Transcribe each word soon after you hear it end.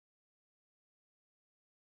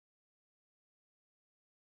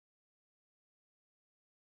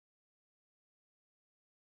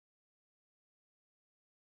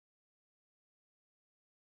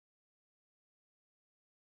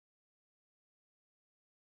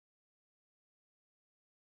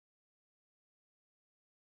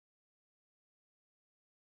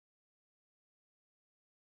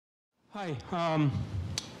Hi.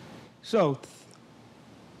 So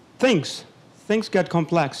things get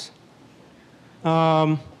complex.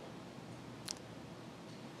 Um,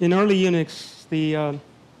 in early Unix, the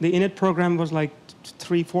init program was like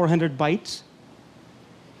 300-400 bytes.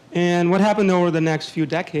 And what happened over the next few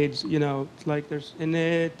decades, it's like there's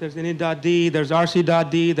init, there's init.d, there's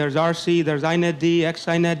rc.d, there's rc, there's inetd,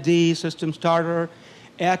 xinetd, system starter,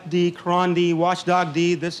 atd, crond,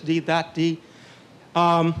 watchdogd, this d, that d.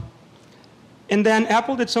 And then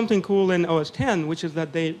Apple did something cool in OS X, which is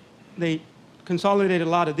that they consolidated a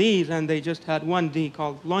lot of these, and they just had one D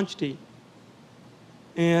called launchd.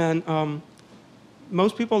 And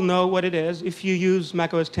most people know what it is. If you use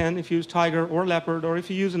Mac OS X, if you use Tiger or Leopard, or if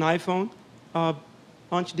you use an iPhone,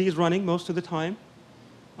 launchd is running most of the time.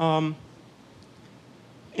 And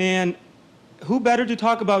who better to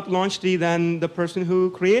talk about launchd than the person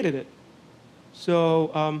who created it?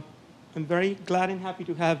 So I'm very glad and happy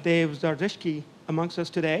to have Dave Zardishki amongst us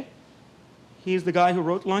today. He's the guy who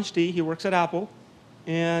wrote launchd. He works at Apple,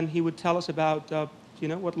 and he would tell us about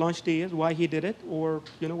what launchd is, why he did it, or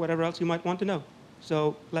whatever else you might want to know.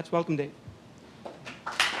 So let's welcome Dave.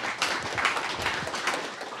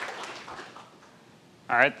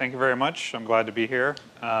 All right, thank you very much. I'm glad to be here.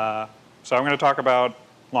 So I'm going to talk about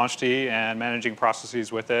launchd and managing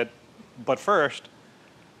processes with it. But first,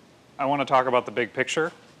 I want to talk about the big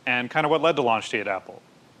picture and kind of what led to launchd at Apple.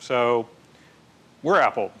 So we're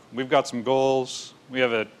Apple. We've got some goals. We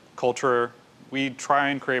have a culture. We try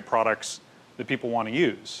and create products that people want to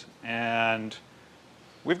use. And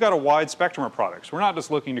we've got a wide spectrum of products. We're not just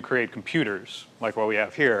looking to create computers like what we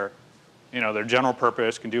have here. They're general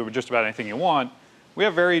purpose, can do just about anything you want. We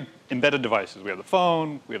have very embedded devices. We have the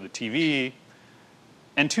phone, we have the TV.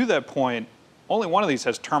 And to that point, only one of these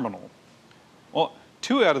has terminal. Well,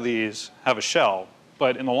 2 out of these have a shell.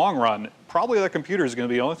 But in the long run, probably the computer is going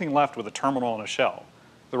to be the only thing left with a terminal and a shell.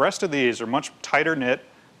 The rest of these are much tighter knit,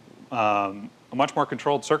 a much more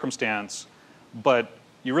controlled circumstance. But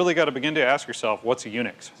you really got to begin to ask yourself, what's a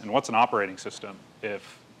Unix and what's an operating system?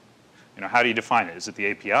 How do you define it? Is it the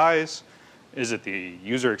APIs? Is it the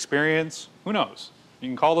user experience? Who knows? You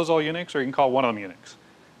can call those all Unix, or you can call one of them Unix.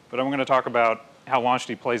 But I'm going to talk about how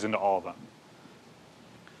launchd plays into all of them.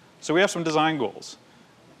 So we have some design goals.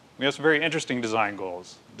 We have some very interesting design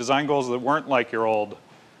goals that weren't like your old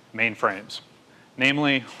mainframes.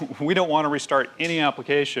 Namely, we don't want to restart any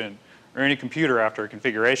application or any computer after a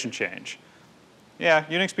configuration change. Yeah,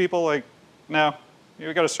 Unix people, no,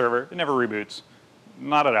 we got a server, it never reboots.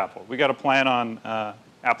 Not at Apple. We got a plan on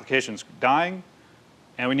applications dying,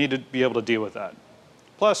 and we need to be able to deal with that.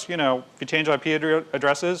 Plus, if you change IP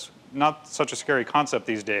addresses, not such a scary concept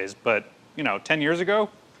these days, but 10 years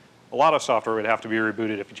ago, a lot of software would have to be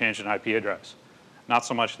rebooted if you changed an IP address. Not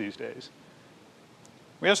so much these days.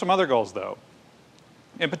 We have some other goals, though.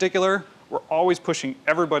 In particular, we're always pushing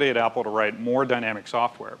everybody at Apple to write more dynamic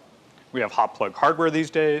software. We have hot plug hardware these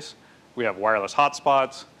days. We have wireless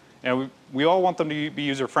hotspots. And we all want them to be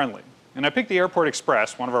user-friendly. And I picked the Airport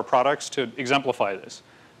Express, one of our products, to exemplify this.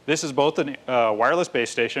 This is both a wireless base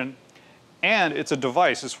station, and it's a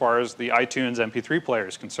device as far as the iTunes MP3 player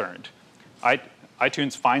is concerned.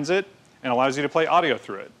 iTunes finds it and allows you to play audio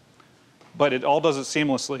through it. But it all does it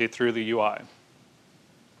seamlessly through the UI.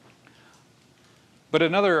 But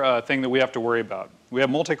another thing that we have to worry about, we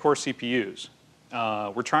have multi-core CPUs.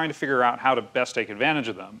 We're trying to figure out how to best take advantage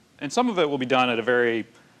of them. And some of it will be done at a very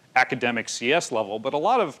academic CS level, but a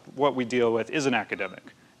lot of what we deal with isn't academic.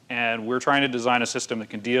 And we're trying to design a system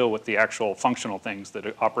that can deal with the actual functional things that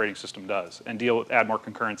an operating system does and add more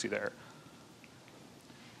concurrency there.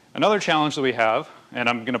 Another challenge that we have, and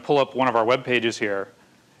I'm going to pull up one of our web pages here,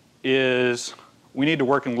 is we need to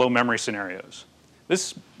work in low memory scenarios.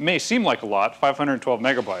 This may seem like a lot, 512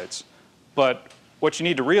 megabytes, but what you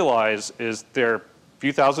need to realize is there are a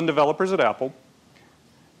few thousand developers at Apple.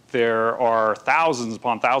 There are thousands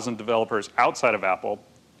upon thousands of developers outside of Apple,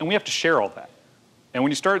 and we have to share all that. And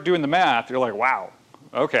when you start doing the math, you're like, wow,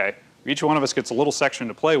 okay, each one of us gets a little section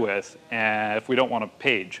to play with, and if we don't want a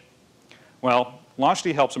page. Well,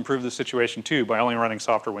 launchd helps improve the situation too by only running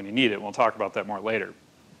software when you need it. We'll talk about that more later.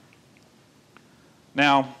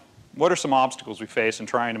 Now, what are some obstacles we face in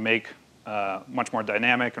trying to make a much more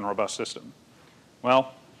dynamic and robust system?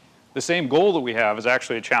 Well, the same goal that we have is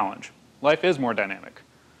actually a challenge. Life is more dynamic.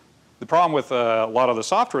 The problem with a lot of the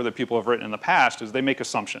software that people have written in the past is they make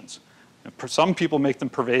assumptions. Some people make them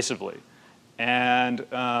pervasively. And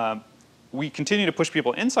we continue to push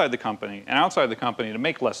people inside the company and outside the company to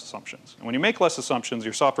make less assumptions. And when you make less assumptions,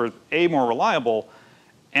 your software is A, more reliable,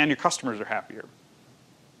 and your customers are happier.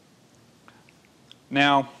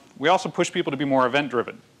 Now, we also push people to be more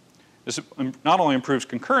event-driven. This not only improves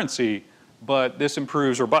concurrency, but this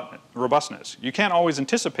improves robustness. You can't always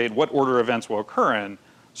anticipate what order events will occur in,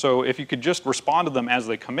 so if you could just respond to them as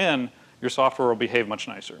they come in, your software will behave much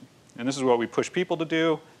nicer. And this is what we push people to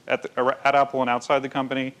do at Apple and outside the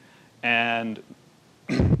company, and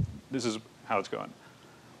this is how it's going.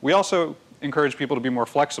 We also encourage people to be more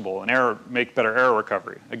flexible and make better error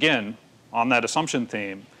recovery. Again, on that assumption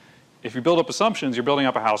theme, if you build up assumptions, you're building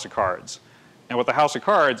up a house of cards. And with the house of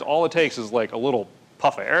cards, all it takes is like a little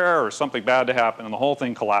puff of air or something bad to happen, and the whole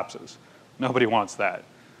thing collapses. Nobody wants that.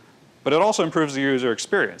 But it also improves the user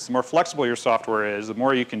experience. The more flexible your software is, the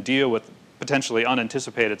more you can deal with potentially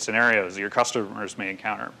unanticipated scenarios that your customers may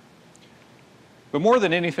encounter. But more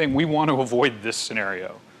than anything, we want to avoid this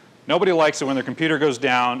scenario. Nobody likes it when their computer goes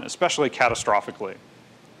down, especially catastrophically.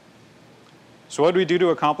 So what do we do to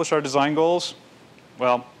accomplish our design goals?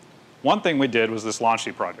 Well, one thing we did was this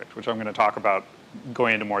LaunchD project, which I'm going to talk about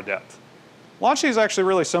going into more depth. LaunchD is actually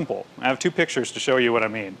really simple. I have 2 pictures to show you what I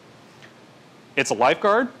mean. It's a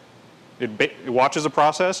lifeguard. It watches a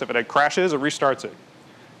process. If it crashes, it restarts it.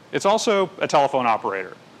 It's also a telephone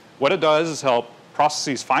operator. What it does is help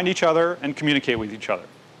processes find each other and communicate with each other.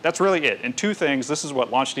 That's really it. In 2 things, this is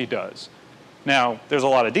what LaunchD does. Now, there's a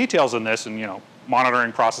lot of details in this, and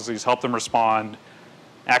monitoring processes, help them respond,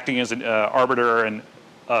 acting as an arbiter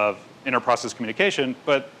of inter-process communication,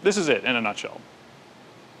 but this is it in a nutshell.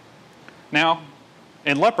 Now,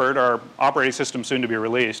 in Leopard, our operating system soon to be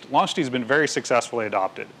released, LaunchD has been very successfully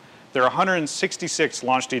adopted. There are 166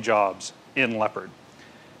 LaunchD jobs in Leopard.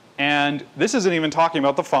 And this isn't even talking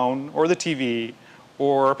about the phone or the TV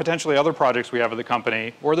or potentially other projects we have at the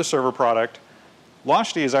company or the server product.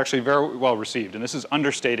 LaunchD is actually very well received, and this is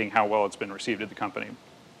understating how well it's been received at the company.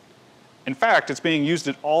 In fact, it's being used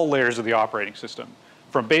at all layers of the operating system,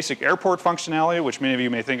 from basic airport functionality, which many of you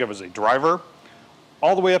may think of as a driver,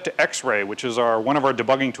 all the way up to X-ray, which is one of our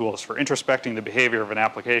debugging tools for introspecting the behavior of an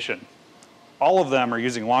application. All of them are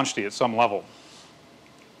using LaunchD at some level.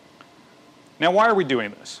 Now, why are we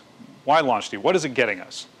doing this? Why LaunchD? What is it getting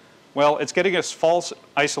us? Well, it's getting us false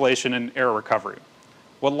isolation and error recovery.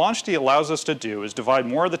 What LaunchD allows us to do is divide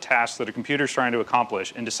more of the tasks that a computer is trying to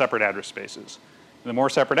accomplish into separate address spaces. And the more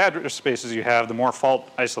separate address spaces you have, the more fault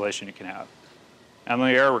isolation you can have. And on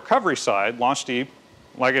the error recovery side, LaunchD,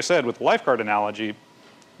 like I said, with the lifeguard analogy,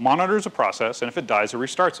 monitors a process, and if it dies, it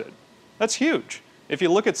restarts it. That's huge. If you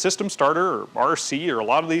look at System Starter or RC or a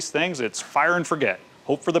lot of these things, it's fire and forget.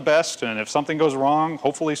 Hope for the best, and if something goes wrong,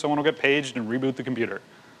 hopefully someone will get paged and reboot the computer.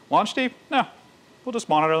 LaunchD, no, we'll just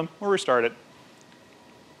monitor them, we'll restart it.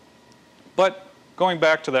 But going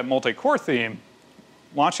back to that multi-core theme,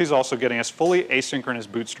 LaunchD is also getting us fully asynchronous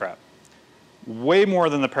bootstrap. Way more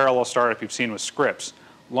than the parallel startup you've seen with scripts.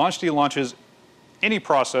 LaunchD launches any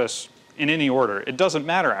process in any order. It doesn't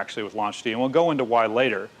matter actually with LaunchD, and we'll go into why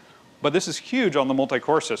later. But this is huge on the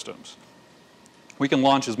multi-core systems. We can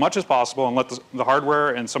launch as much as possible and let the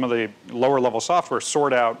hardware and some of the lower level software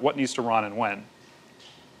sort out what needs to run and when.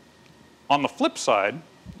 On the flip side,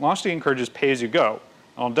 LaunchD encourages pay-as-you-go.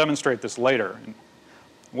 I'll demonstrate this later.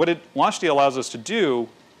 What LaunchD allows us to do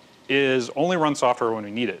is only run software when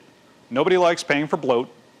we need it. Nobody likes paying for bloat.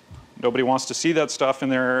 Nobody wants to see that stuff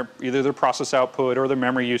in either their process output or their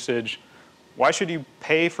memory usage. Why should you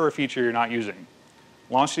pay for a feature you're not using?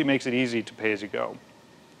 LaunchD makes it easy to pay as you go.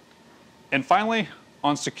 And finally,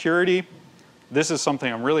 on security, this is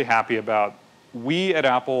something I'm really happy about. We at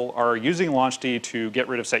Apple are using LaunchD to get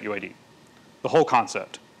rid of setuid. The whole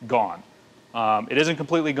concept, gone. It isn't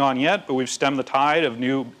completely gone yet, but we've stemmed the tide of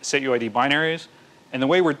new setuid binaries. And the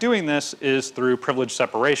way we're doing this is through privilege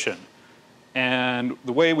separation. And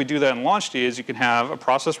the way we do that in LaunchD is you can have a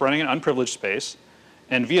process running in unprivileged space,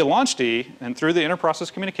 and via LaunchD and through the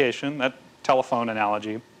inter-process communication, that telephone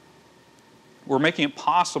analogy, we're making it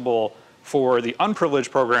possible for the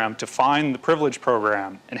unprivileged program to find the privileged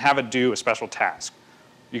program and have it do a special task.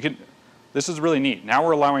 This is really neat. Now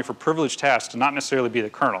we're allowing for privileged tasks to not necessarily be the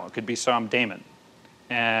kernel. It could be some daemon.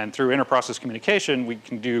 And through inter-process communication, we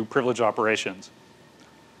can do privileged operations.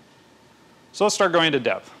 So let's start going into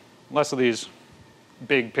depth. Less of these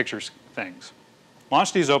big picture things.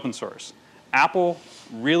 LaunchD is open source. Apple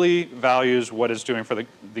really values what it's doing for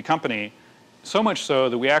the company, so much so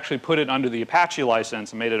that we actually put it under the Apache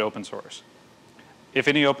license and made it open source. If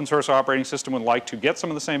any open source operating system would like to get some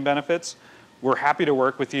of the same benefits, we're happy to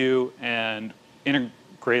work with you and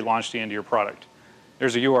integrate LaunchD into your product.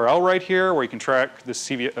 There's a URL right here where you can track the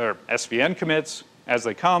SVN commits as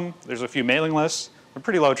they come. There's a few mailing lists. They're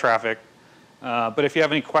pretty low traffic. But if you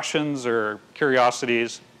have any questions or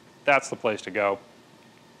curiosities, that's the place to go.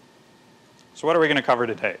 So what are we going to cover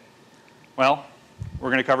today? Well, we're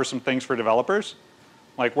going to cover some things for developers,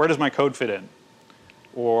 like where does my code fit in?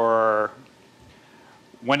 Or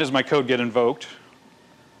when does my code get invoked?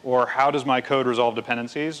 Or how does my code resolve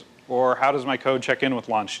dependencies? Or how does my code check in with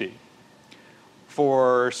launchd?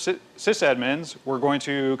 For sysadmins, we're going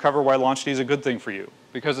to cover why launchd is a good thing for you,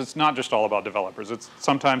 because it's not just all about developers.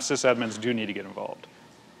 Sometimes sysadmins do need to get involved.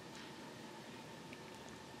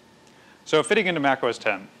 So fitting into macOS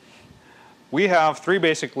 10, we have 3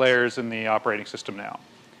 basic layers in the operating system now.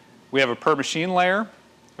 We have a per machine layer,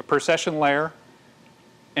 a per session layer,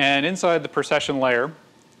 and inside the per session layer,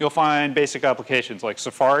 you'll find basic applications like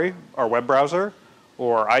Safari, our web browser,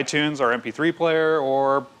 or iTunes, our MP3 player,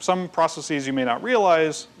 or some processes you may not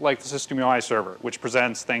realize, like the System UI server, which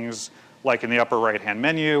presents things like in the upper right-hand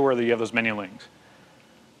menu, where you have those menu links.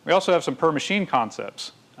 We also have some per-machine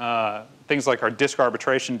concepts, things like our disk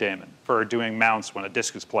arbitration daemon for doing mounts when a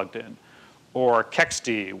disk is plugged in, or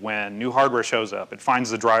kexd when new hardware shows up. It finds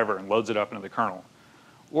the driver and loads it up into the kernel.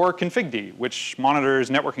 Or configd, which monitors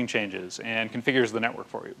networking changes and configures the network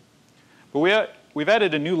for you. But we've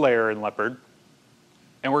added a new layer in Leopard,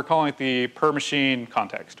 and we're calling it the per-machine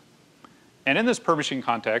context. And in this per-machine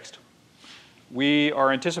context, we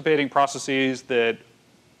are anticipating processes that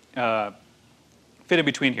fit in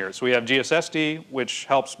between here. So we have GSSD, which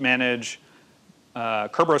helps manage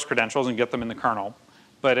Kerberos credentials and get them in the kernel,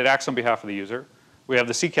 but it acts on behalf of the user. We have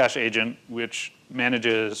the Ccache agent, which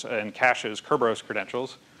manages and caches Kerberos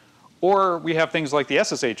credentials. Or we have things like the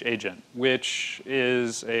SSH agent, which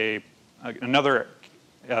is another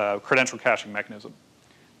credential caching mechanism.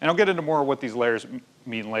 And I'll get into more of what these layers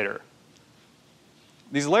mean later.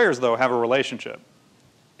 These layers, though, have a relationship.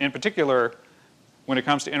 In particular, when it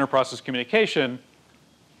comes to inter-process communication,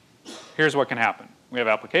 here's what can happen. We have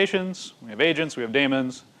applications, we have agents, we have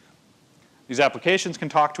daemons. These applications can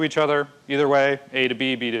talk to each other either way, A to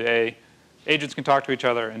B, B to A. Agents can talk to each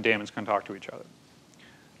other, and daemons can talk to each other.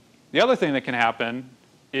 The other thing that can happen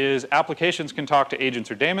is applications can talk to agents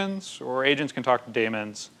or agents can talk to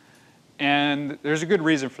daemons. And there's a good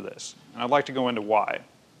reason for this, and I'd like to go into why.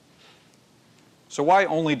 So why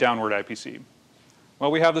only downward IPC?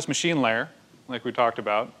 Well, we have this machine layer, like we talked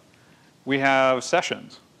about. We have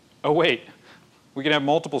sessions. Oh, wait. We can have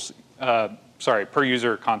multiple, per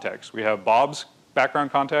user context. We have Bob's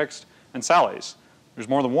background context and Sally's. There's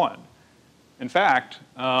more than one. In fact,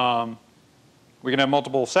 we can have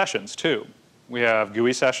multiple sessions, too. We have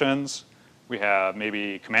GUI sessions. We have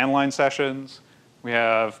maybe command line sessions. We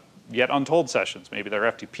have yet untold sessions. Maybe they're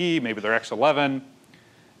FTP, maybe they're X11.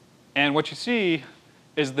 And what you see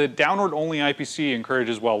is that downward-only IPC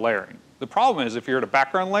encourages well layering. The problem is if you're at a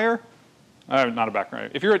background layer, not a background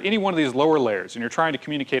layer, if you're at any one of these lower layers and you're trying to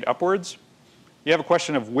communicate upwards, you have a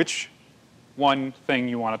question of which one thing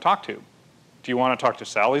you want to talk to. Do you want to talk to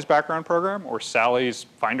Sally's background program, or Sally's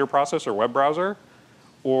Finder process or web browser,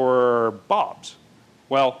 or Bob's?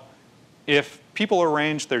 Well, if people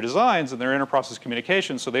arrange their designs and their inter-process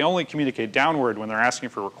communication so they only communicate downward when they're asking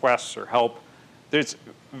for requests or help, it's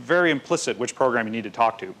very implicit which program you need to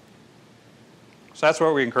talk to. So that's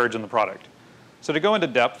what we encourage in the product. So to go into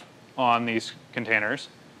depth on these containers,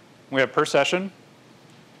 we have per session.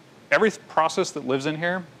 Every process that lives in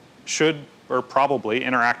here should or probably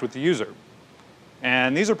interact with the user.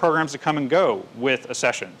 And these are programs that come and go with a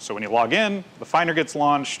session. So when you log in, the Finder gets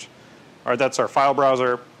launched, or that's our file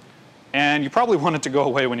browser, and you probably want it to go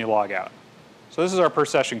away when you log out. So this is our per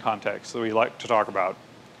session context that we like to talk about.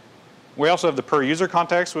 We also have the per user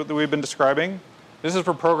context that we've been describing. This is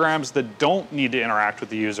for programs that don't need to interact with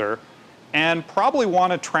the user and probably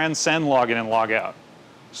want to transcend login and log out.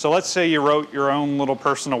 So let's say you wrote your own little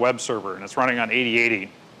personal web server and it's running on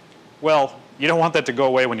 8080. Well, you don't want that to go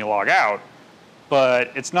away when you log out,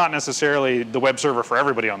 but it's not necessarily the web server for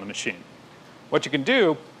everybody on the machine. What you can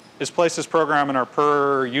do is place this program in our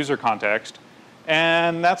per user context,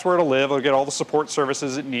 and that's where it'll live. It'll get all the support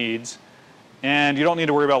services it needs, and you don't need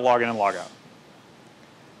to worry about login and logout.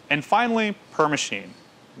 And finally, per machine.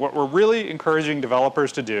 What we're really encouraging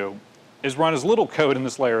developers to do is run as little code in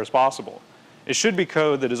this layer as possible. It should be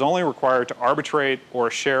code that is only required to arbitrate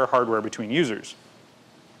or share hardware between users.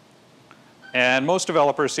 And most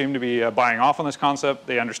developers seem to be buying off on this concept.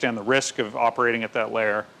 They understand the risk of operating at that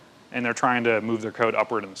layer, and they're trying to move their code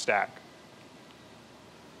upward in the stack.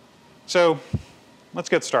 So let's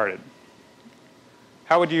get started.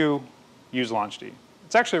 How would you use launchd?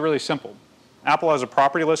 It's actually really simple. Apple has a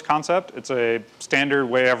property list concept. It's a standard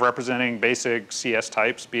way of representing basic CS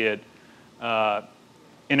types, be it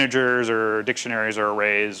integers or dictionaries or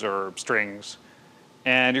arrays or strings.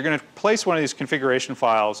 And you're going to place one of these configuration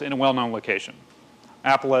files in a well-known location.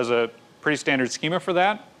 Apple has a pretty standard schema for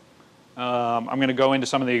that. I'm going to go into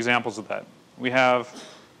some of the examples of that. We have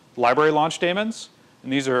library launch daemons,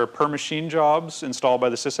 and these are per machine jobs installed by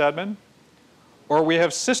the sysadmin. Or we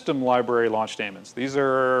have system library launch daemons. These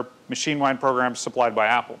are machine-wide programs supplied by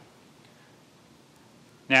Apple.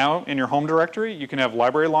 Now, in your home directory, you can have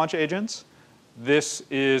library launch agents. This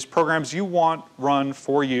is programs you want run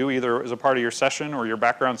for you, either as a part of your session or your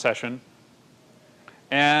background session.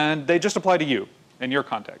 And they just apply to you and your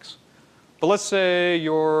context. But let's say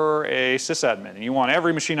you're a sysadmin and you want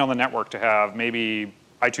every machine on the network to have maybe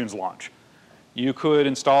iTunes launch. You could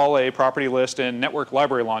install a property list in network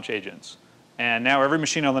library launch agents. And now every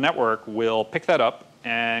machine on the network will pick that up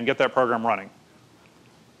and get that program running.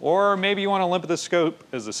 Or maybe you want to limit the scope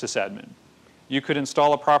as a sysadmin. You could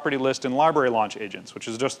install a property list in library launch agents, which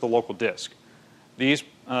is just the local disk. These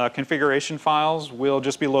configuration files will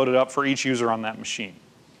just be loaded up for each user on that machine.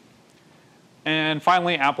 And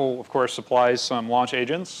finally, Apple, of course, supplies some launch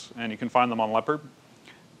agents, and you can find them on Leopard.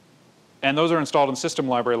 And those are installed in system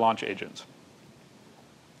library launch agents.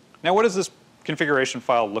 Now, what does this configuration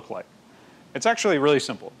file look like? It's actually really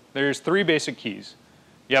simple. There's 3 basic keys.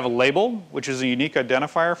 You have a label, which is a unique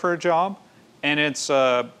identifier for a job, and it's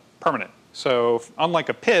permanent. So unlike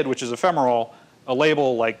a PID, which is ephemeral, a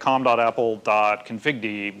label like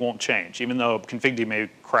com.apple.configd won't change, even though configd may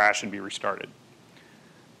crash and be restarted.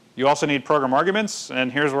 You also need program arguments,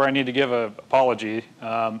 and here's where I need to give an apology.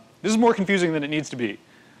 This is more confusing than it needs to be.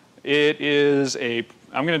 It is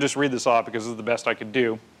I'm going to just read this off because this is the best I could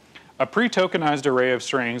do. A pre-tokenized array of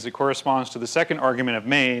strings that corresponds to the second argument of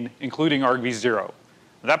main, including argv0.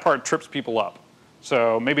 That part trips people up.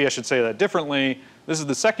 So maybe I should say that differently. This is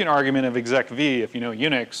the second argument of exec v if you know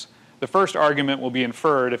Unix. The first argument will be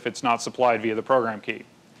inferred if it's not supplied via the program key.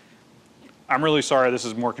 I'm really sorry this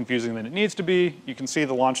is more confusing than it needs to be. You can see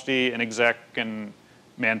the launch D and exec and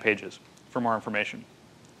man pages for more information.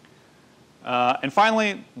 And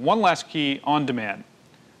finally, one last key, on demand.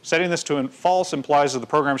 Setting this to false implies that the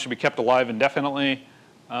program should be kept alive indefinitely,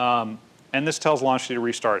 and this tells launch D to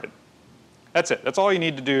restart it. That's it. That's all you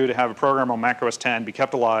need to do to have a program on macOS 10 be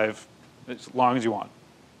kept alive as long as you want.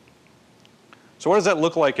 So what does that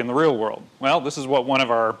look like in the real world? Well, this is what one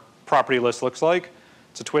of our property lists looks like.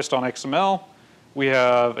 It's a twist on XML. We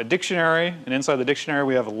have a dictionary, and inside the dictionary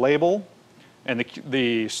we have a label, and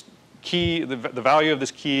the value of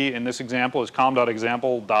this key in this example is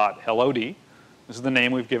com.example.hellod. This is the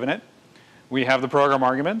name we've given it. We have the program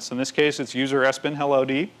arguments. In this case, it's user sbin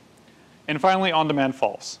hellod. And finally, on-demand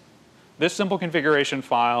false. This simple configuration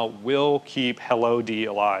file will keep hellod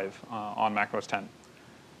alive on macOS 10.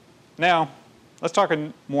 Now, let's talk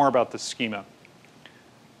more about the schema.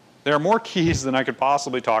 There are more keys than I could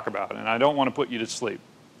possibly talk about, and I don't want to put you to sleep.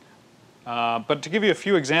 But to give you a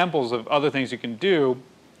few examples of other things you can do,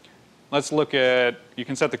 let's look at, you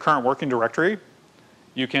can set the current working directory.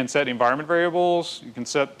 You can set environment variables. You can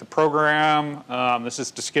set the program. This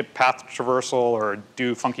is to skip path traversal or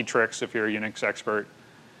do funky tricks if you're a Unix expert.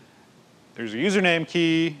 There's a username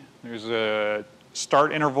key. There's a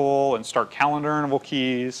start interval and start calendar interval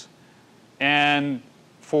keys. And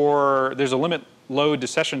there's a limit load to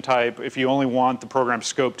session type if you only want the program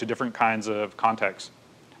scope to different kinds of contexts.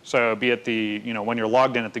 So be it when you're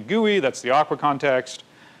logged in at the GUI, that's the Aqua context.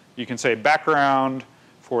 You can say background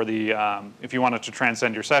for if you want it to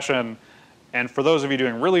transcend your session. And for those of you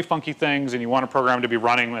doing really funky things and you want a program to be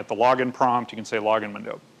running at the login prompt, you can say login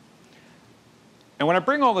window. And when I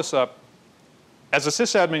bring all this up, as a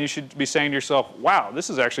sysadmin, you should be saying to yourself, wow, this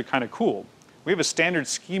is actually kind of cool. We have a standard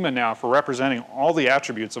schema now for representing all the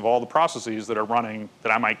attributes of all the processes that are running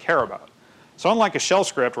that I might care about. So unlike a shell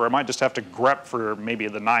script where I might just have to grep for maybe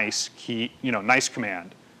the nice key, nice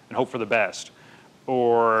command and hope for the best,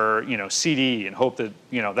 or cd and hope that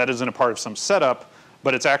that isn't a part of some setup,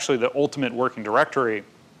 but it's actually the ultimate working directory.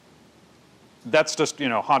 That's just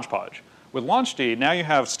hodgepodge. With launchd, now you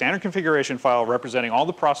have standard configuration file representing all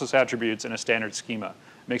the process attributes in a standard schema.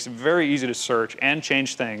 It makes it very easy to search and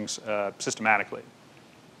change things systematically.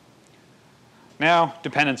 Now,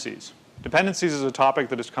 dependencies. Dependencies is a topic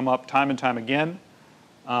that has come up time and time again.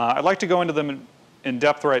 I'd like to go into them in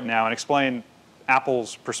depth right now and explain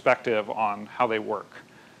Apple's perspective on how they work.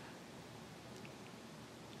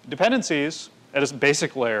 Dependencies, at its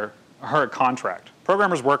basic layer, are a contract.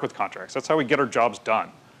 Programmers work with contracts. That's how we get our jobs done.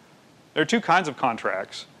 There are 2 kinds of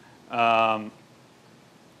contracts. One,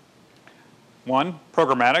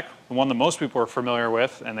 programmatic, the one that most people are familiar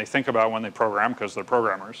with and they think about when they program because they're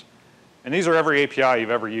programmers. And these are every API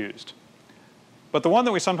you've ever used. But the one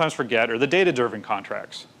that we sometimes forget are the data-driven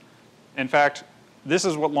contracts. In fact, this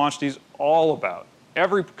is what launchd is all about.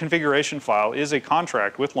 Every configuration file is a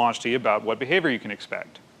contract with launchd about what behavior you can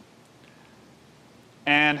expect.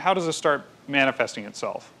 And how does this start manifesting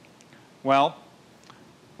itself? Well,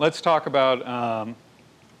 let's talk about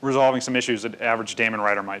resolving some issues that average daemon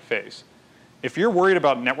writer might face. If you're worried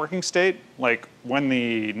about networking state, like when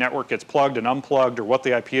the network gets plugged and unplugged or what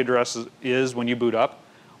the IP address is when you boot up,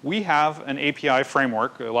 we have an API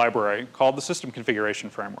framework, a library, called the System Configuration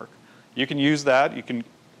Framework. You can use that. You can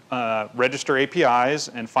register APIs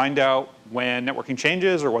and find out when networking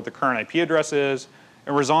changes or what the current IP address is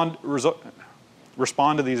and respond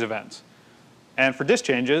to these events. And for disk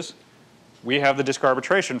changes, we have the disk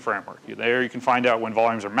arbitration framework. There you can find out when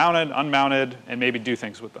volumes are mounted, unmounted, and maybe do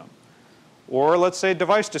things with them. Or let's say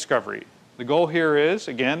device discovery. The goal here is,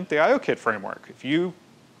 again, the IOKit framework. If you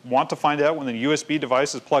want to find out when the USB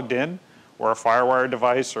device is plugged in, or a FireWire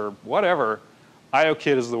device, or whatever,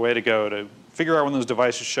 IOKit is the way to go to figure out when those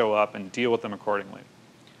devices show up and deal with them accordingly.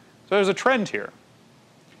 So there's a trend here.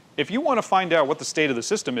 If you want to find out what the state of the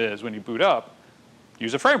system is when you boot up,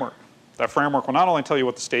 use a framework. That framework will not only tell you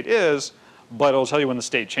what the state is, but it'll tell you when the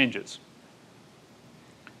state changes.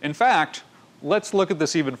 In fact, let's look at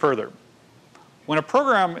this even further. When a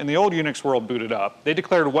program in the old Unix world booted up, they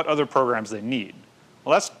declared what other programs they need.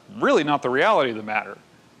 Well, that's really not the reality of the matter.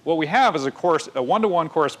 What we have is a one-to-one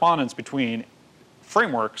correspondence between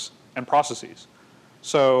frameworks and processes.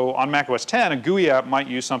 So on Mac OS X, a GUI app might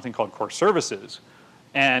use something called core services.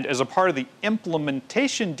 And as a part of the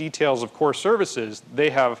implementation details of core services, they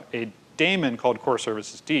have a daemon called core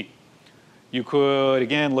services D. You could,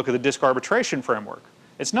 again, look at the disk arbitration framework.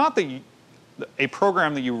 It's not that a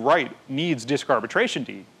program that you write needs disk arbitration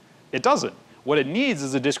D. It doesn't. What it needs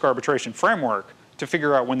is a disk arbitration framework to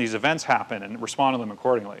figure out when these events happen and respond to them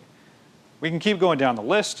accordingly. We can keep going down the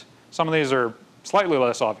list. Some of these are slightly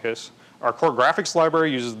less obvious. Our core graphics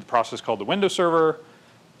library uses the process called the Windows server.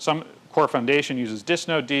 Some core foundation uses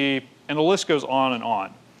dist-node-d, and the list goes on and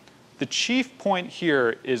on. The chief point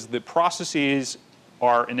here is that processes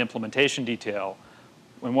are an implementation detail,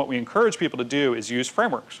 and what we encourage people to do is use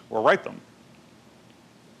frameworks or write them.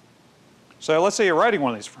 So let's say you're writing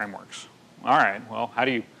one of these frameworks. All right, well, how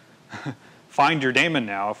do you find your daemon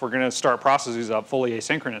now if we're going to start processes up fully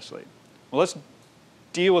asynchronously? Well, let's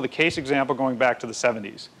deal with a case example going back to the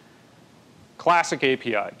 70s. Classic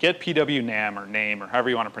API, get pwnam or name or however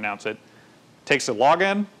you want to pronounce it, takes a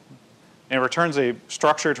login and it returns a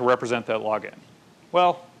structure to represent that login.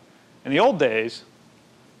 Well, in the old days,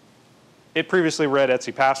 it previously read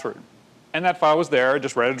etc password. And that file was there,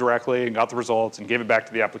 just read it directly and got the results and gave it back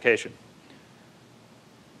to the application.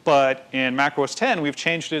 But in Mac OS X, we've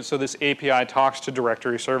changed it so this API talks to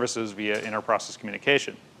directory services via inter-process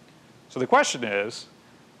communication. So the question is,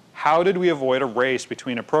 how did we avoid a race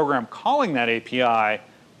between a program calling that API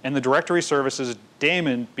and the directory services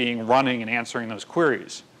daemon being running and answering those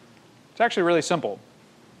queries? It's actually really simple.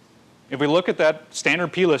 If we look at that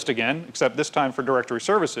standard plist again, except this time for directory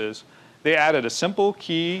services, they added a simple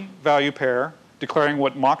key value pair declaring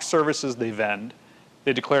what mock services they vend.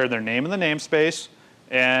 They declared their name in the namespace,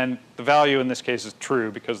 and the value in this case is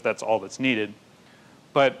true because that's all that's needed.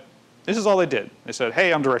 But this is all they did. They said,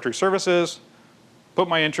 hey, I'm directory services, put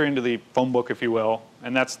my entry into the phone book, if you will,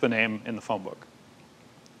 and that's the name in the phone book.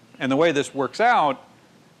 And the way this works out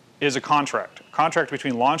is a contract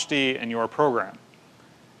between LaunchD and your program.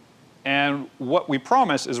 And what we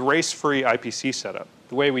promise is race-free IPC setup.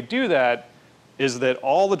 The way we do that is that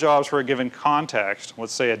all the jobs for a given context,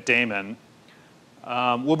 let's say a daemon,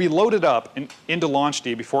 will be loaded up into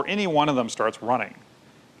LaunchD before any one of them starts running.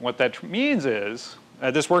 What that means is,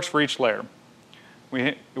 this works for each layer.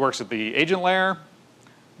 It works at the agent layer,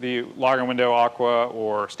 the login window, Aqua,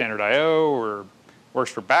 or standard IO, or works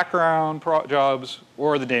for background jobs,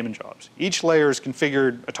 or the daemon jobs. Each layer is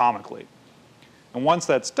configured atomically. And once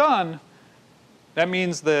that's done, that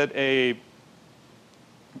means that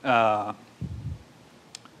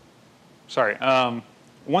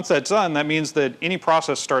once that's done, that means that any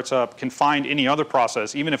process starts up can find any other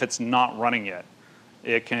process, even if it's not running yet.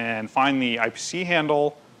 It can find the IPC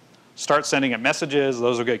handle, start sending it messages.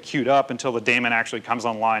 Those will get queued up until the daemon actually comes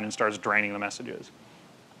online and starts draining the messages.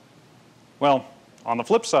 Well, on the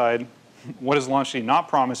flip side, what does LaunchD not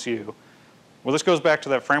promise you? Well, this goes back to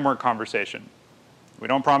that framework conversation. We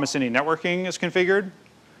don't promise any networking is configured.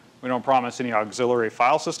 We don't promise any auxiliary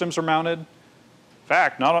file systems are mounted. In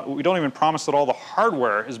fact, we don't even promise that all the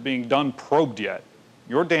hardware is being done probed yet.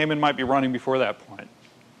 Your daemon might be running before that point.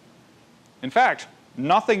 In fact,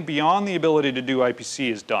 nothing beyond the ability to do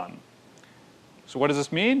IPC is done. So what does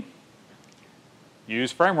this mean?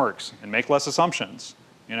 Use frameworks and make less assumptions.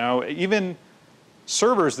 You know, even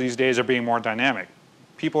servers these days are being more dynamic.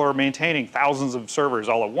 people are maintaining thousands of servers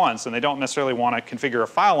all at once, and they don't necessarily want to configure a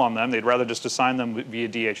file on them. They'd rather just assign them via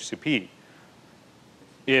DHCP.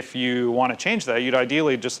 If you want to change that, you'd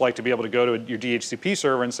ideally just like to be able to go to your DHCP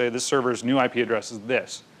server and say, this server's new IP address is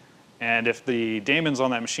this. And if the daemons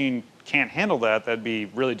on that machine can't handle that, that'd be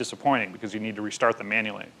really disappointing because you need to restart them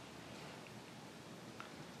manually.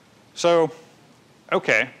 So,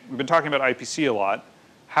 okay, we've been talking about IPC a lot.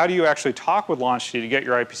 How do you actually talk with LaunchD to get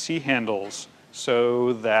your IPC handles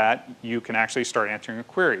so that you can actually start answering your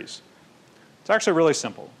queries? It's actually really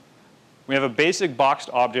simple. We have a basic boxed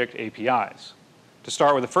object APIs. To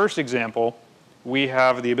start with the first example, we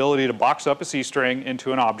have the ability to box up a C string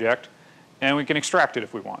into an object, and we can extract it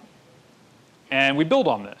if we want. And we build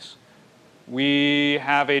on this. We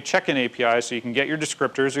have a check-in API, so you can get your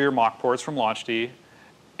descriptors or your mock ports from LaunchD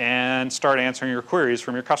and start answering your queries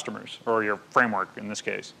from your customers, or your framework in this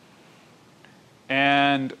case.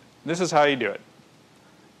 And this is how you do it.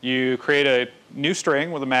 You create a new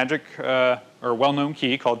string with a magic or well-known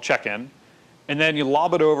key called check-in, and then you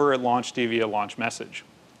lob it over at LaunchD via launch message.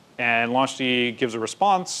 And LaunchD gives a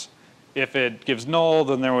response. If it gives null,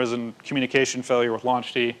 then there was a communication failure with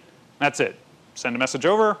LaunchD. That's it. Send a message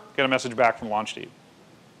over, get a message back from LaunchD.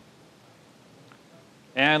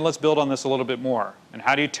 And let's build on this a little bit more. And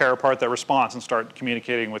how do you tear apart that response and start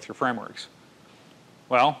communicating with your frameworks?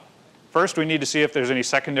 Well, first we need to see if there's any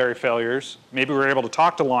secondary failures. Maybe we were able to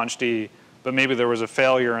talk to LaunchD, but maybe there was a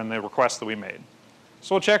failure in the request that we made.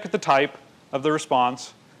 So we'll check at the type of the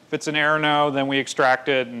response. If it's an error no, then we extract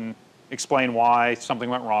it and explain why something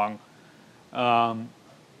went wrong.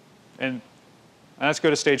 And let's go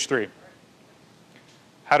to stage 3.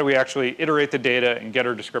 How do we actually iterate the data and get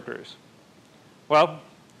our descriptors? Well,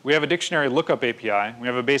 we have a dictionary lookup API. We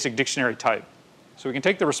have a basic dictionary type. So we can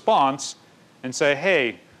take the response and say,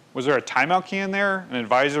 hey, was there a timeout key in there, an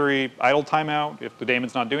advisory idle timeout if the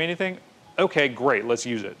daemon's not doing anything? OK, great, let's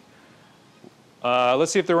use it.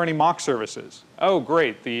 Let's see if there were any mock services. Oh,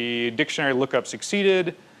 great, the dictionary lookup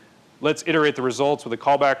succeeded. Let's iterate the results with a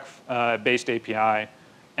callback-based API.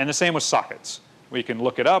 And the same with sockets. We can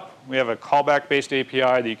look it up. We have a callback-based API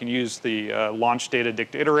that you can use the launch data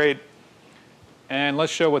dict iterate. And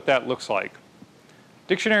let's show what that looks like.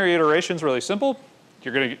 Dictionary iteration is really simple.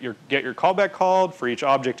 You're going to get your callback called for each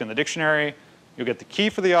object in the dictionary. You'll get the key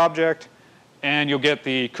for the object. And you'll get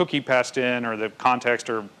the cookie passed in, or the context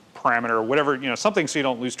or parameter, or whatever, something so you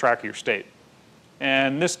don't lose track of your state.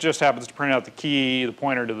 And this just happens to print out the key, the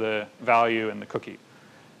pointer to the value, and the cookie.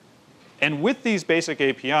 And with these basic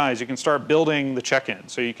APIs, you can start building the check-in.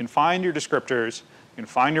 So you can find your descriptors, you can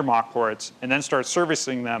find your mock ports, and then start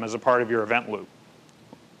servicing them as a part of your event loop.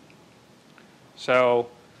 So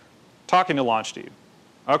talking to LaunchD.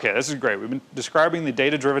 OK, this is great. We've been describing the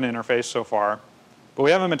data-driven interface so far. But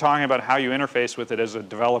we haven't been talking about how you interface with it as a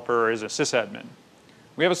developer or as a sysadmin.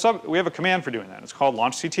 We have a command for doing that. It's called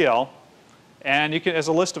launchctl. And you can, as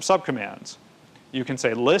a list of subcommands, you can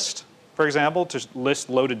say list, for example, to list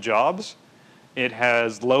loaded jobs. It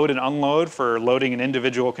has load and unload for loading an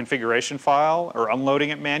individual configuration file or unloading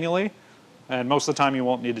it manually. And most of the time you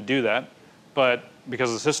won't need to do that, but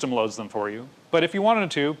because the system loads them for you. But if you wanted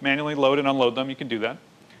to manually load and unload them, you can do that.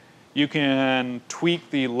 You can tweak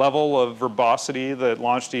the level of verbosity that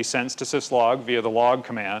LaunchD sends to syslog via the log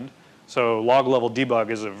command. So log level debug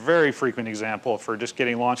is a very frequent example for just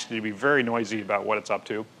getting LaunchD to be very noisy about what it's up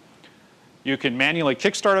to. You can manually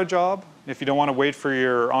kickstart a job if you don't want to wait for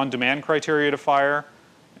your on-demand criteria to fire.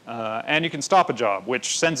 And you can stop a job,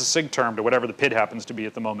 which sends a sig term to whatever the PID happens to be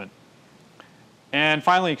at the moment. And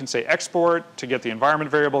finally, you can say export to get the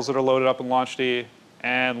environment variables that are loaded up in LaunchD.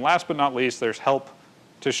 And last but not least, there's help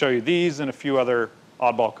to show you these and a few other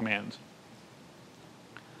oddball commands.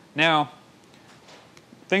 Now,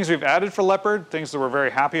 things we've added for Leopard, things that we're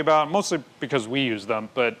very happy about, mostly because we use them,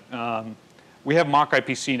 but we have mock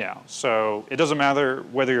IPC now. So it doesn't matter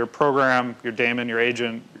whether your program, your daemon, your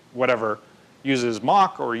agent, whatever, uses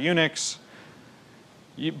mock or Unix.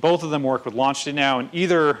 Both of them work with LaunchD now, and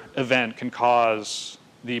either event can cause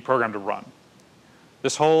the program to run.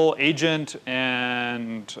 This whole agent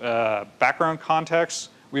and background context,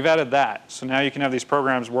 we've added that. So now you can have these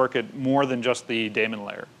programs work at more than just the daemon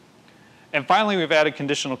layer. And finally, we've added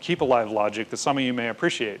conditional keep alive logic that some of you may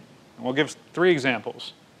appreciate. And we'll give 3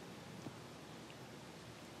 examples.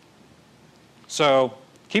 So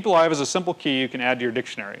keep alive is a simple key you can add to your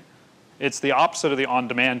dictionary. It's the opposite of the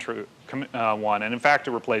on-demand one, and in fact,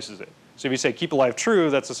 it replaces it. So if you say keep alive true,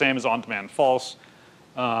 that's the same as on-demand false.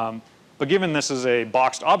 But given this is a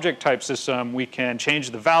boxed object type system, we can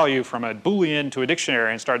change the value from a Boolean to a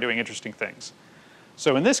dictionary and start doing interesting things.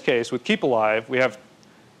 So in this case, with keep alive, we have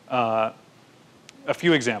a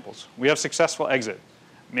few examples. We have successful exit.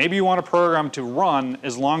 Maybe you want a program to run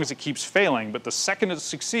as long as it keeps failing, but the second it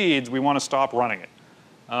succeeds, we want to stop running it.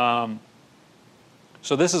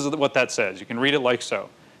 So this is what that says. You can read it like so.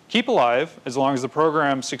 Keep alive as long as the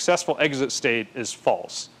program's successful exit state is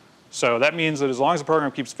false. So that means that as long as the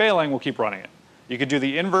program keeps failing, we'll keep running it. You could do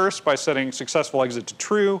the inverse by setting successful exit to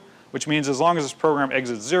true, which means as long as this program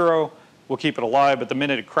exits 0, we'll keep it alive, but the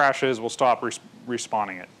minute it crashes, we'll stop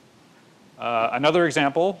respawning it. Another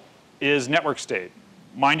example is network state.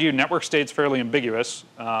 Mind you, network state's fairly ambiguous,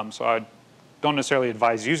 so I don't necessarily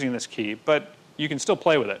advise using this key, but you can still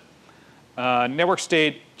play with it. Network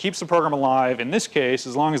state keeps the program alive, in this case,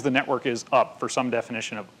 as long as the network is up for some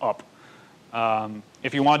definition of up.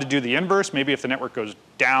 If you wanted to do the inverse, maybe if the network goes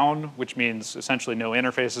down, which means essentially no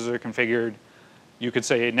interfaces are configured, you could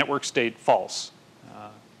say network state false.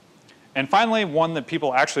 And finally, one that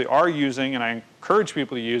people actually are using, and I encourage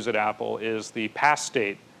people to use at Apple, is the past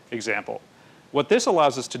state example. What this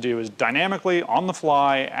allows us to do is dynamically, on the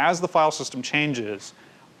fly, as the file system changes,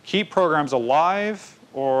 keep programs alive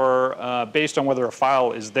or based on whether a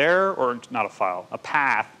file is there or not a file, a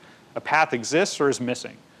path exists or is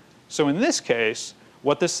missing. So in this case,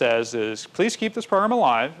 what this says is, please keep this program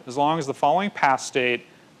alive as long as the following path state,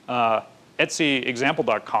 etc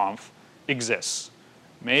example.conf, exists.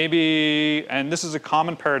 Maybe, and this is a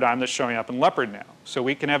common paradigm that's showing up in Leopard now. So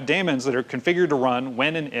we can have daemons that are configured to run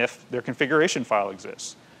when and if their configuration file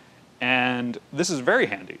exists. And this is very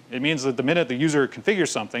handy. It means that the minute the user configures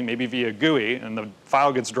something, maybe via GUI, and the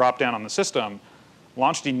file gets dropped down on the system,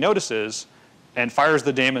 launchd notices and fires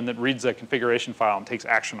the daemon that reads that configuration file and takes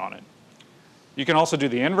action on it. You can also do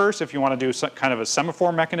the inverse if you want to do kind of a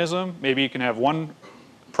semaphore mechanism. Maybe you can have one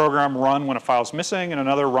program run when a file's missing and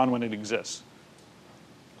another run when it exists.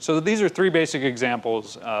 So these are 3 basic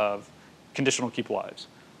examples of conditional keep alives.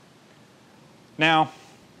 Now,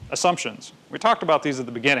 assumptions. We talked about these at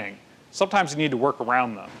the beginning. Sometimes you need to work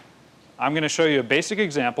around them. I'm going to show you a basic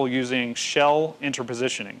example using shell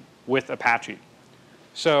interpositioning with Apache.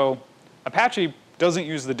 So Apache doesn't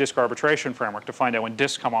use the disk arbitration framework to find out when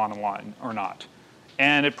disks come online or not.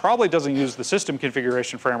 And it probably doesn't use the system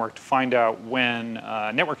configuration framework to find out when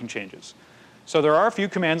networking changes. So there are a few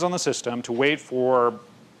commands on the system to wait for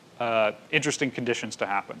interesting conditions to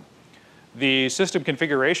happen. The system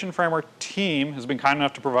configuration framework team has been kind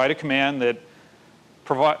enough to provide a command that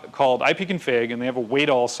called ipconfig, and they have a wait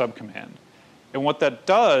all subcommand. And what that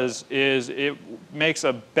does is it makes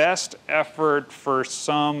a best effort for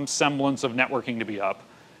some semblance of networking to be up,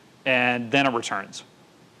 and then it returns.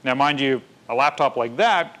 Now, mind you, a laptop like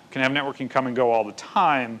that can have networking come and go all the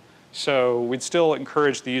time, so we'd still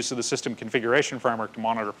encourage the use of the system configuration framework to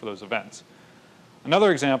monitor for those events.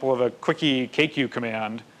 Another example of a quickie KQ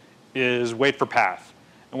command is wait for path.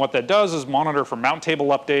 And what that does is monitor for mount table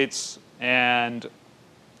updates and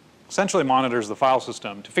essentially monitors the file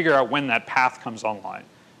system to figure out when that path comes online.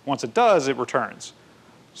 Once it does, it returns.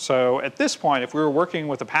 So at this point, if we were working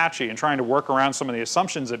with Apache and trying to work around some of the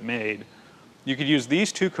assumptions it made, you could use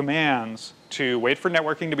these 2 commands to wait for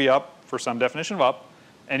networking to be up for some definition of up,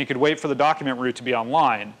 and you could wait for the document root to be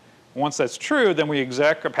online. Once that's true, then we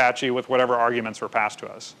exec Apache with whatever arguments were passed to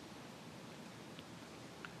us.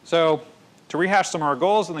 So to rehash some of our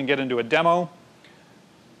goals and then get into a demo,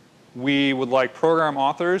 we would like program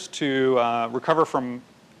authors to recover from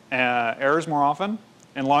errors more often,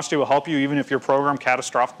 and launchd will help you even if your program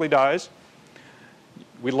catastrophically dies.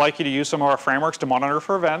 We'd like you to use some of our frameworks to monitor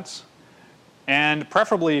for events, and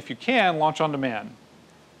preferably, if you can, launch on demand.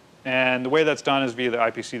 And the way that's done is via the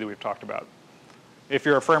IPC that we've talked about. If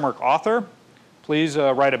you're a framework author, please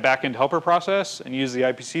write a backend helper process and use the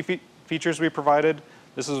IPC features we provided.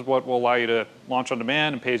 This is what will allow you to launch on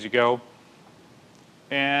demand and pay as you go.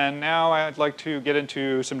 And now I'd like to get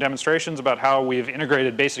into some demonstrations about how we've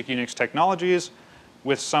integrated basic Unix technologies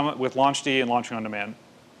with launchd and launching on demand.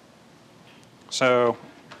 So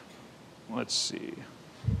let's see.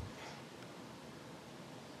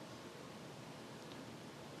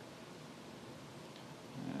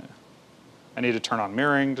 I need to turn on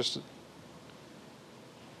mirroring just.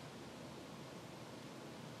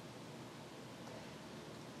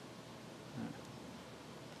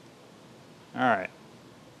 All right.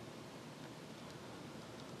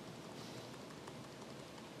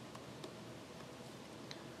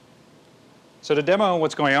 So to demo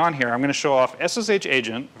what's going on here, I'm going to show off SSH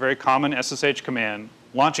agent, a very common SSH command,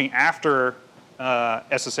 launching after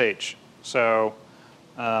SSH. So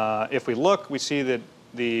if we look, we see that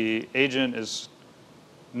the agent is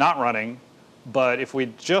not running, but if we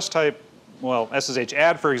just type, well, SSH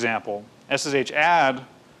add, for example, SSH add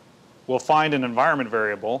will find an environment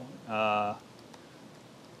variable.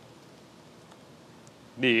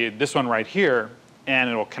 this one right here, and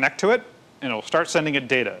it'll connect to it, and it'll start sending it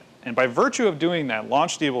data. And by virtue of doing that,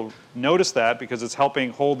 LaunchD will notice that because it's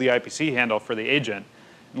helping hold the IPC handle for the agent,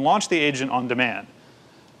 and launch the agent on demand.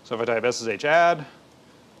 So if I type SSH add,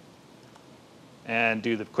 and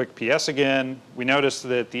do the quick PS again, we notice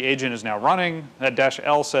that the agent is now running. That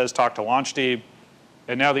 -L says talk to LaunchD,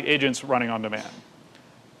 and now the agent's running on demand.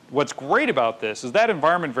 What's great about this is that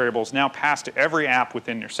environment variable is now passed to every app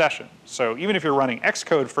within your session. So even if you're running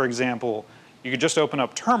Xcode, for example, you could just open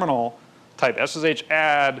up terminal, type SSH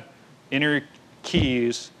add, enter your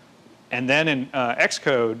keys, and then in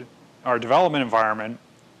Xcode, our development environment,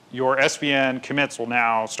 your SVN commits will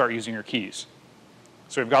now start using your keys.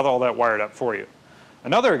 So we've got all that wired up for you.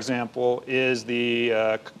 Another example is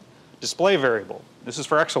the display variable. This is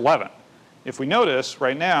for X11. If we notice,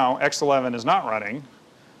 right now, X11 is not running.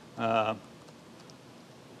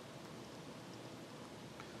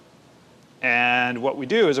 And what we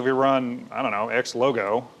do is if we run, I don't know, X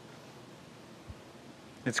logo,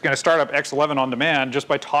 it's going to start up X11 on demand just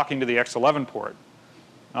by talking to the X11 port.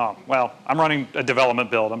 Oh, well, I'm running a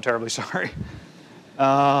development build. I'm terribly sorry.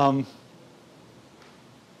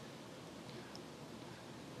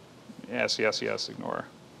 Yes, yes, yes, ignore.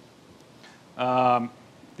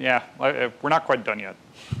 Yeah, we're not quite done yet.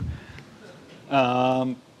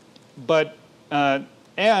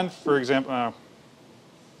 And for example,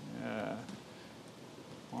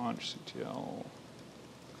 launch CTL.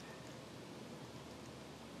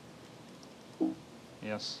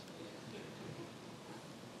 Yes.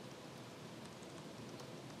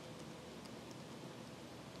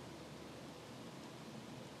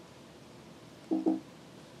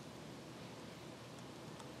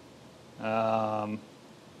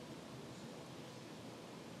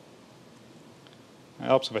 It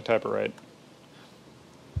helps if I type it right.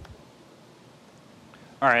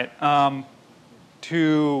 All right.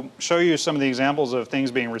 To show you some of the examples of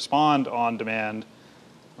things being respond on demand,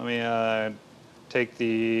 let me take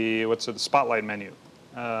the Spotlight menu.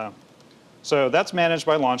 So that's managed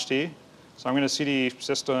by LaunchD. So I'm going to cd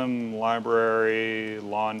system library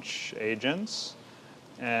launch agents.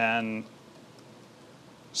 And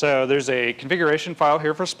so there's a configuration file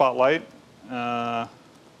here for Spotlight.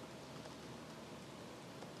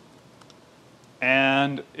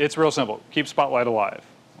 And it's real simple. Keep Spotlight alive.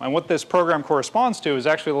 And what this program corresponds to is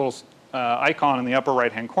actually a little icon in the upper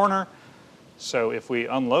right-hand corner. So if we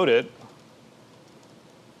unload it,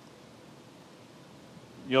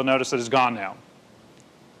 you'll notice that it's gone now.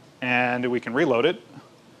 And we can reload it.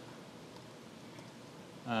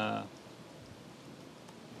 And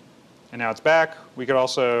now it's back. We could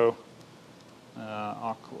also,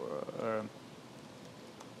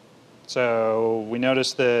 so we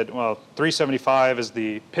notice that, well, 375 is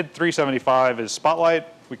the, PID 375 is Spotlight.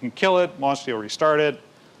 We can kill it, LaunchD will restart it.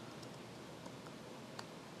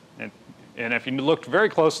 And if you looked very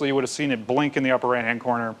closely, you would have seen it blink in the upper right-hand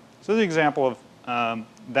corner. So this is an example of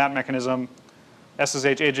that mechanism.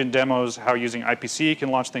 SSH agent demos how using IPC can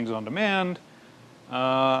launch things on demand.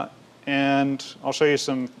 And I'll show you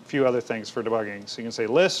some few other things for debugging. So you can say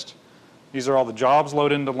list. These are all the jobs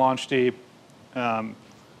loaded into LaunchD.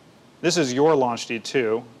 This is your LaunchD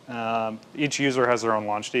too. Each user has their own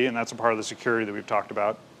LaunchD, and that's a part of the security that we've talked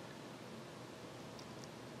about.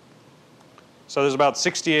 So there's about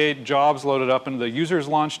 68 jobs loaded up into the user's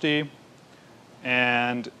LaunchD.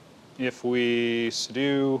 And if we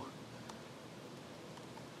sudo,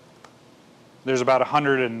 there's about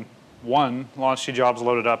 101 LaunchD jobs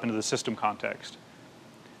loaded up into the system context.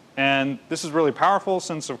 And this is really powerful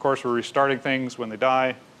since, of course, we're restarting things when they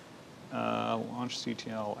die. Launch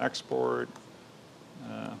CTL export.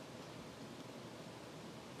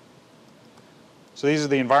 So these are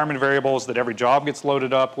the environment variables that every job gets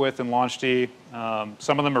loaded up with in LaunchD.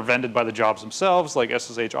 Some of them are vended by the jobs themselves, like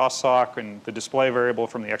SSH authsock and the display variable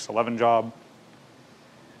from the X11 job.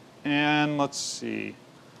 And let's see.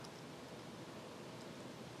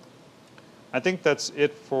 I think that's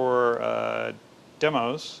it for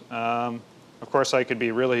demos. Of course, I could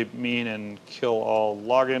be really mean and kill all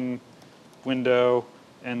login window,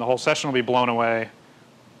 and the whole session will be blown away.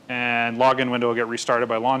 And login window will get restarted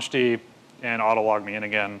by LaunchD and auto log me in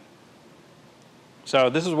again. So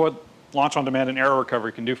this is what launch on demand and error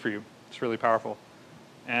recovery can do for you. It's really powerful.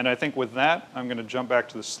 And I think with that, I'm going to jump back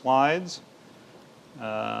to the slides.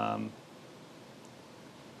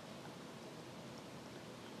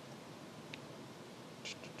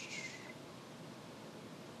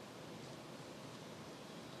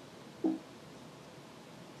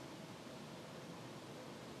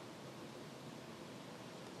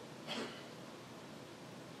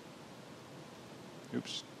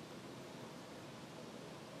 Oops.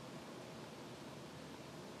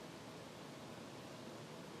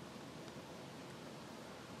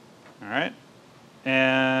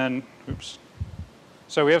 And oops.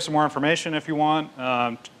 So we have some more information if you want.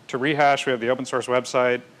 To rehash, we have the open source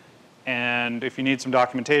website. And if you need some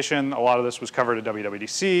documentation, a lot of this was covered at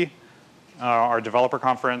WWDC, our developer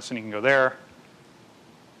conference, and you can go there.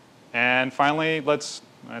 And finally,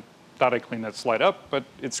 I thought I'd clean that slide up, but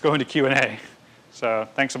it's going to Q&A. So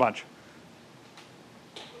thanks a bunch.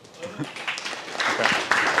 Okay.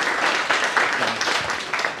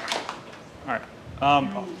 All right.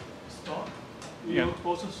 Your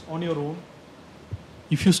process on your own.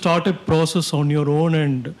 If you start a process on your own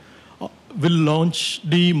and will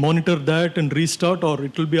LaunchD monitor that and restart, or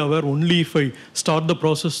it will be aware only if I start the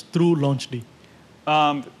process through LaunchD?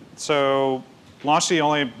 So LaunchD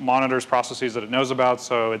only monitors processes that it knows about,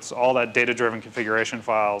 so it's all that data-driven configuration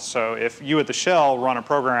files. So if you at the shell run a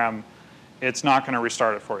program, it's not going to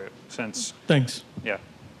restart it for you since. Thanks. Yeah.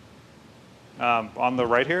 On the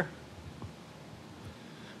right here?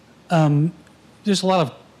 There's a lot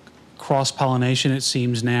of cross-pollination, it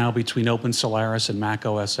seems now, between OpenSolaris and Mac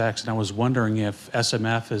OS X, and I was wondering if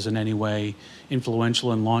SMF is in any way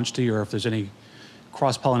influential in LaunchD, or if there's any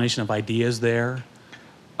cross-pollination of ideas there.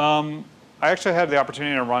 I actually had the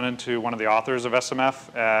opportunity to run into one of the authors of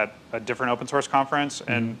SMF at a different open source conference,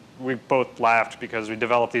 and we both laughed because we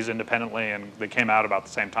developed these independently, and they came out about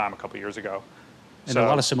the same time a couple years ago. And a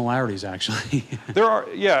lot of similarities, actually. There are,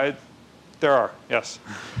 yeah. There are, yes.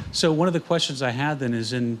 So one of the questions I had then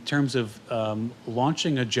is in terms of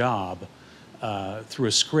launching a job through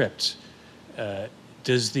a script,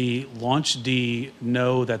 does the LaunchD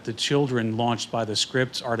know that the children launched by the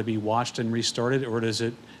scripts are to be watched and restarted, or does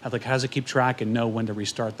it, how does it keep track and know when to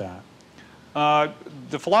restart that?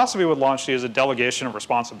 The philosophy with LaunchD is a delegation of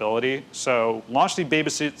responsibility. So LaunchD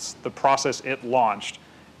babysits the process it launched.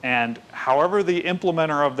 And however the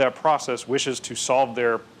implementer of that process wishes to solve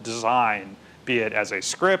their design, be it as a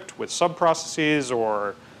script with subprocesses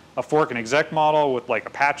or a fork and exec model with like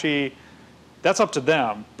Apache, that's up to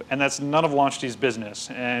them. And that's none of LaunchD's business.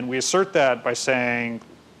 And we assert that by saying,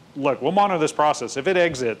 look, we'll monitor this process. If it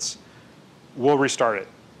exits, we'll restart it.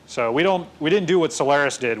 So we didn't do what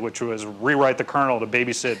Solaris did, which was rewrite the kernel to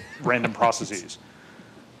babysit random processes.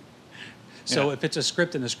 So if it's a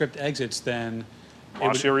script and the script exits, then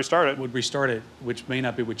LaunchD restart it. Would restart it, which may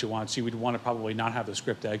not be what you want. So you would want to probably not have the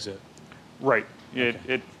script exit. Right.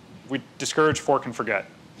 Okay. We discourage fork and forget.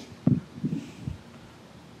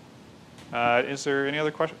 Is there any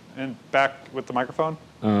other question? And back with the microphone?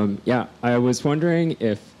 Yeah, I was wondering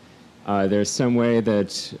if there's some way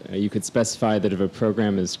that you could specify that if a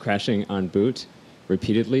program is crashing on boot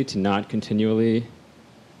repeatedly to not continually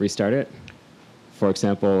restart it. For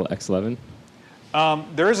example, X11.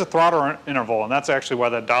 There is a throttle interval, and that's actually why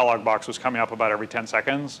that dialog box was coming up about every 10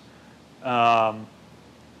 seconds.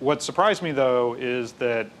 What surprised me, though, is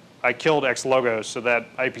that I killed X logos, so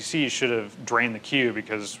that IPC should have drained the queue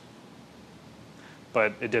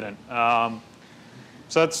but it didn't.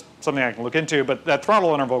 So that's something I can look into, but that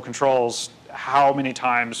throttle interval controls how many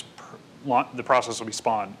times the process will be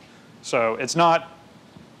spawned. So it's not,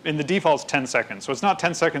 in the default, it's 10 seconds. So it's not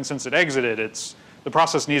 10 seconds since it exited, the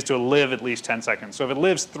process needs to live at least 10 seconds. So if it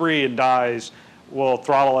lives 3 and dies, we'll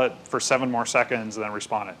throttle it for 7 more seconds and then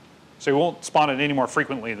respawn it. So you won't spawn it any more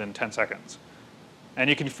frequently than 10 seconds. And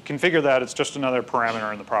you can configure that. It's just another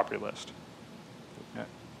parameter in the property list. Yeah.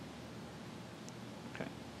 Okay.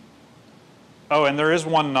 Oh, and there is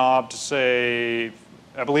one knob to say,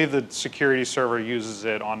 I believe the security server uses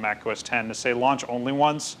it on macOS 10 to say launch only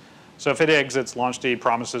once. So if it exits, LaunchD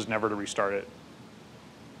promises never to restart it.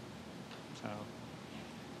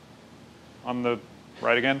 On the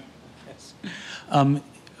right again? Yes.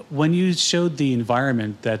 When you showed the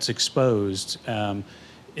environment that's exposed,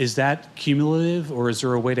 is that cumulative, or is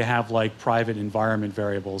there a way to have like private environment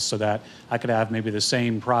variables so that I could have maybe the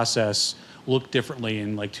same process look differently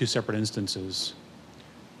in like 2 separate instances?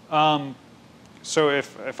 So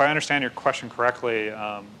if I understand your question correctly,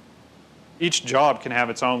 each job can have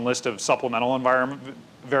its own list of supplemental environment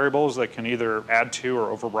variables that can either add to or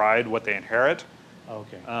override what they inherit.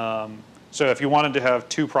 Okay. So if you wanted to have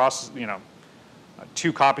 2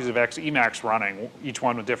 copies of X Emacs running, each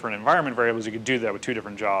one with different environment variables, you could do that with 2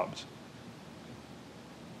 different jobs.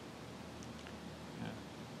 Yeah.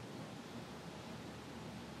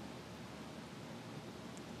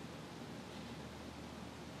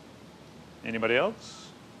 Anybody else?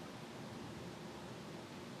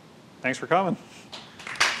 Thanks for coming.